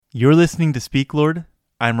You're listening to Speak, Lord.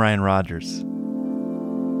 I'm Ryan Rogers.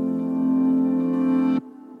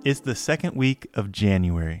 It's the second week of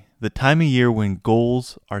January, the time of year when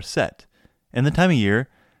goals are set, and the time of year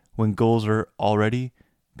when goals are already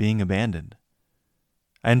being abandoned.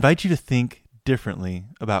 I invite you to think differently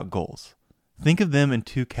about goals. Think of them in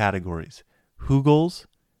two categories, who goals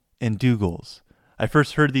and do goals. I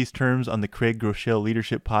first heard these terms on the Craig Groeschel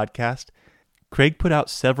Leadership Podcast. Craig put out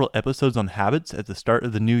several episodes on habits at the start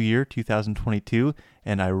of the new year, 2022,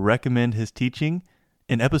 and I recommend his teaching.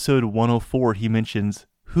 In episode 104, he mentions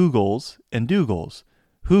who goals and do goals.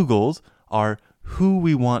 Who goals are who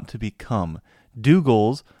we want to become. Do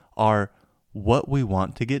goals are what we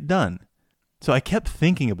want to get done. So I kept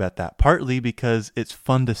thinking about that, partly because it's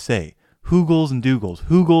fun to say. Who goals and do goals.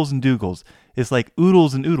 Who goals and do goals. It's like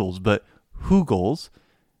oodles and oodles, but who goals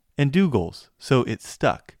and do goals. So it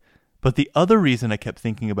stuck. But the other reason I kept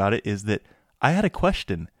thinking about it is that I had a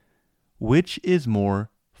question. Which is more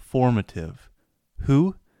formative?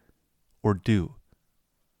 Who or do?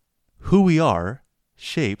 Who we are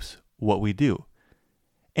shapes what we do.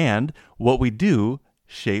 And what we do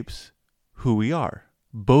shapes who we are.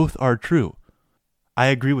 Both are true. I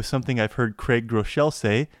agree with something I've heard Craig Groeschel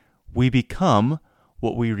say. We become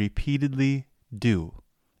what we repeatedly do.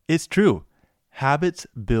 It's true. Habits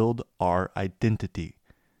build our identity.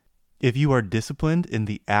 If you are disciplined in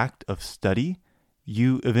the act of study,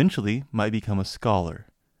 you eventually might become a scholar.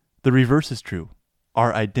 The reverse is true.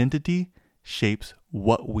 Our identity shapes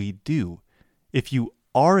what we do. If you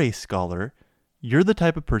are a scholar, you're the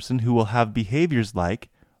type of person who will have behaviors like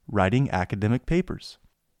writing academic papers.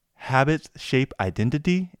 Habits shape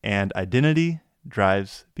identity, and identity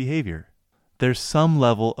drives behavior. There's some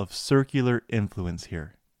level of circular influence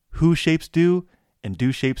here. Who shapes do, and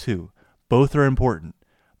do shapes who. Both are important.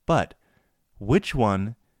 But which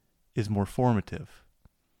one is more formative?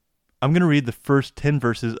 I'm going to read the first 10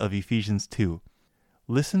 verses of Ephesians 2.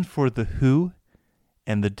 Listen for the who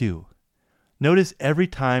and the do. Notice every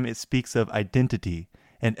time it speaks of identity,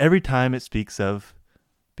 and every time it speaks of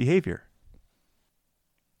behavior.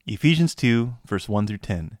 Ephesians 2, verse 1 through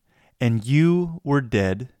 10. And you were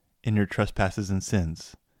dead in your trespasses and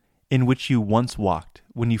sins, in which you once walked,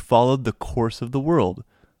 when you followed the course of the world,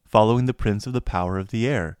 following the prince of the power of the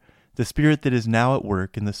air, the spirit that is now at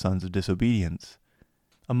work in the sons of disobedience.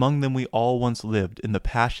 Among them we all once lived in the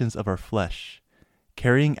passions of our flesh,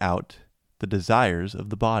 carrying out the desires of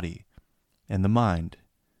the body and the mind,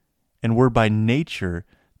 and were by nature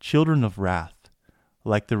children of wrath,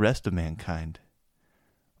 like the rest of mankind.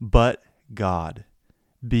 But God,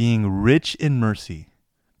 being rich in mercy,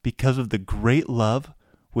 because of the great love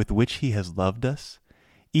with which he has loved us,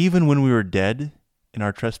 even when we were dead in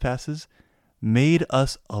our trespasses, made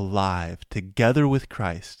us alive together with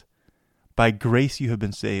Christ. By grace you have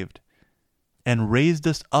been saved, and raised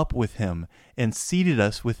us up with him, and seated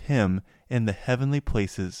us with him in the heavenly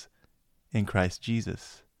places in Christ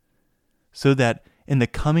Jesus, so that in the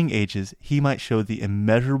coming ages he might show the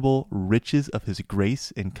immeasurable riches of his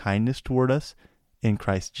grace and kindness toward us in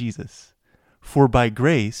Christ Jesus. For by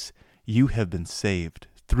grace you have been saved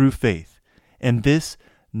through faith, and this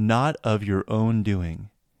not of your own doing.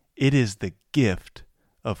 It is the gift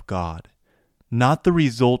of God, not the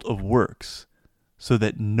result of works, so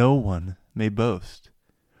that no one may boast.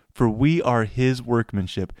 For we are his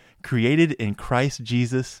workmanship, created in Christ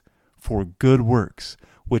Jesus for good works,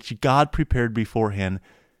 which God prepared beforehand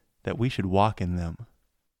that we should walk in them.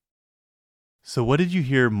 So what did you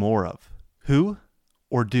hear more of? Who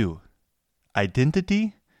or do?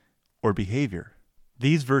 Identity or behavior?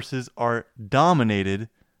 These verses are dominated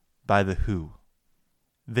by the who.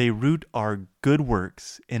 They root our good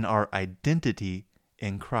works in our identity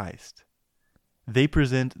in Christ. They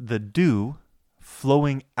present the do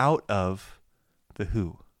flowing out of the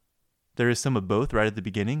who. There is some of both right at the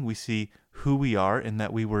beginning. We see who we are in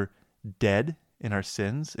that we were dead in our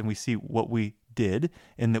sins, and we see what we did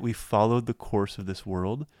in that we followed the course of this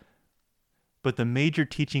world. But the major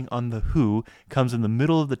teaching on the who comes in the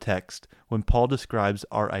middle of the text when Paul describes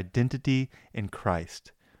our identity in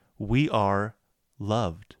Christ. We are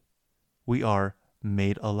loved. We are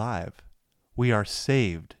made alive. We are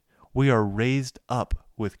saved. We are raised up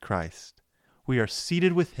with Christ. We are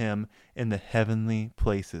seated with him in the heavenly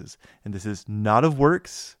places. And this is not of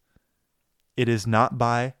works. It is not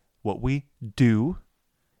by what we do.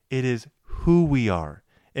 It is who we are.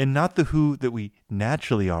 And not the who that we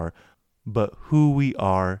naturally are, but who we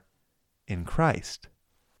are in Christ.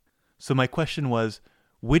 So my question was,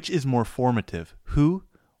 which is more formative, who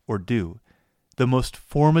or do? The most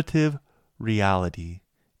formative reality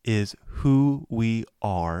is who we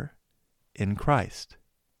are in Christ.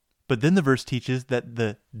 But then the verse teaches that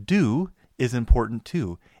the do is important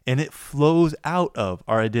too, and it flows out of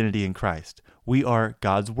our identity in Christ. We are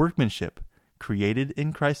God's workmanship, created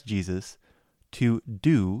in Christ Jesus to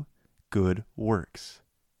do good works.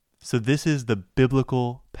 So this is the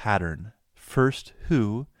biblical pattern. First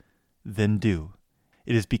who, then do.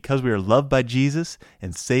 It is because we are loved by Jesus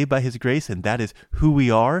and saved by his grace, and that is who we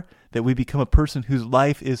are, that we become a person whose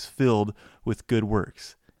life is filled with good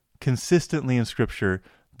works. Consistently in Scripture,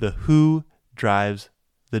 the who drives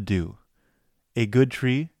the do. A good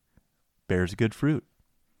tree bears good fruit.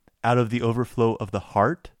 Out of the overflow of the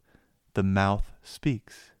heart, the mouth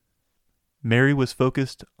speaks. Mary was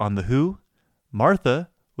focused on the who. Martha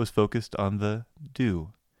was focused on the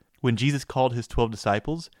do. When Jesus called his 12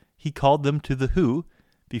 disciples, he called them to the who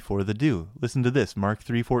before the do. Listen to this, Mark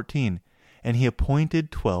 3:14. And he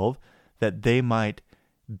appointed 12 that they might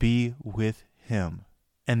be with him,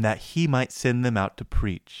 and that he might send them out to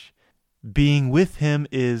preach. Being with him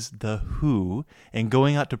is the who, and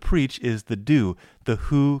going out to preach is the do. The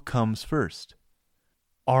who comes first.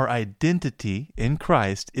 Our identity in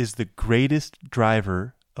Christ is the greatest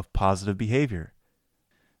driver of positive behavior.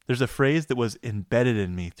 There's a phrase that was embedded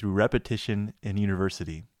in me through repetition in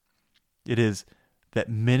university. It is that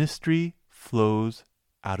ministry flows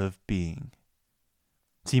out of being.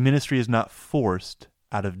 See, ministry is not forced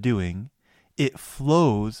out of doing. It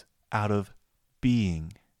flows out of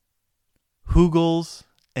being. Who goals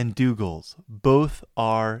and do goals, both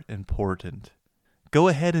are important. Go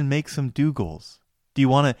ahead and make some do goals. Do you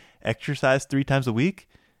want to exercise 3 times a week?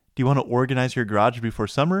 Do you want to organize your garage before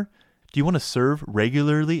summer? Do you want to serve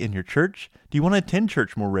regularly in your church? Do you want to attend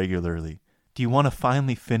church more regularly? Do you want to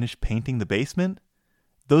finally finish painting the basement?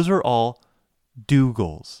 Those are all do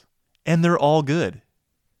goals, and they're all good.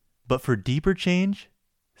 But for deeper change,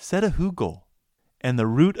 set a who goal. And the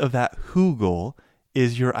root of that who goal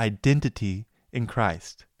is your identity in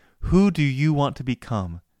Christ. Who do you want to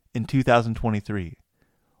become in 2023?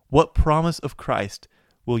 What promise of Christ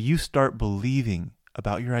will you start believing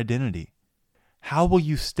about your identity? How will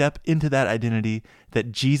you step into that identity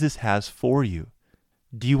that Jesus has for you?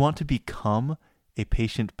 Do you want to become a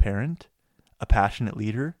patient parent, a passionate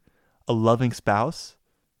leader, a loving spouse?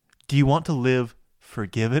 Do you want to live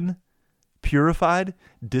forgiven, purified,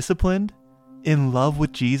 disciplined, in love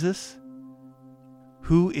with Jesus?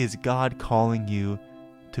 Who is God calling you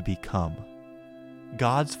to become?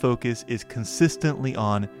 God's focus is consistently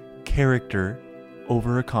on character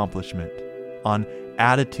over accomplishment, on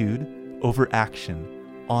attitude over action,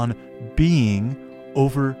 on being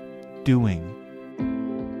over doing.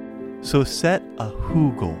 So set a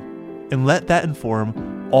who goal and let that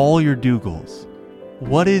inform all your do goals.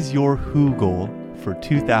 What is your who goal for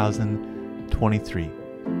 2023?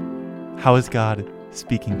 How is God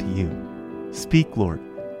speaking to you? Speak, Lord.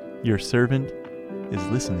 Your servant is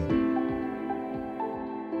listening.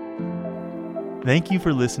 Thank you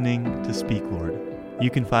for listening to Speak, Lord. You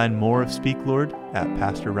can find more of Speak, Lord at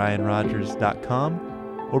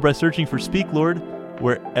PastorRyanRogers.com or by searching for Speak, Lord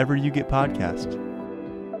wherever you get podcasts.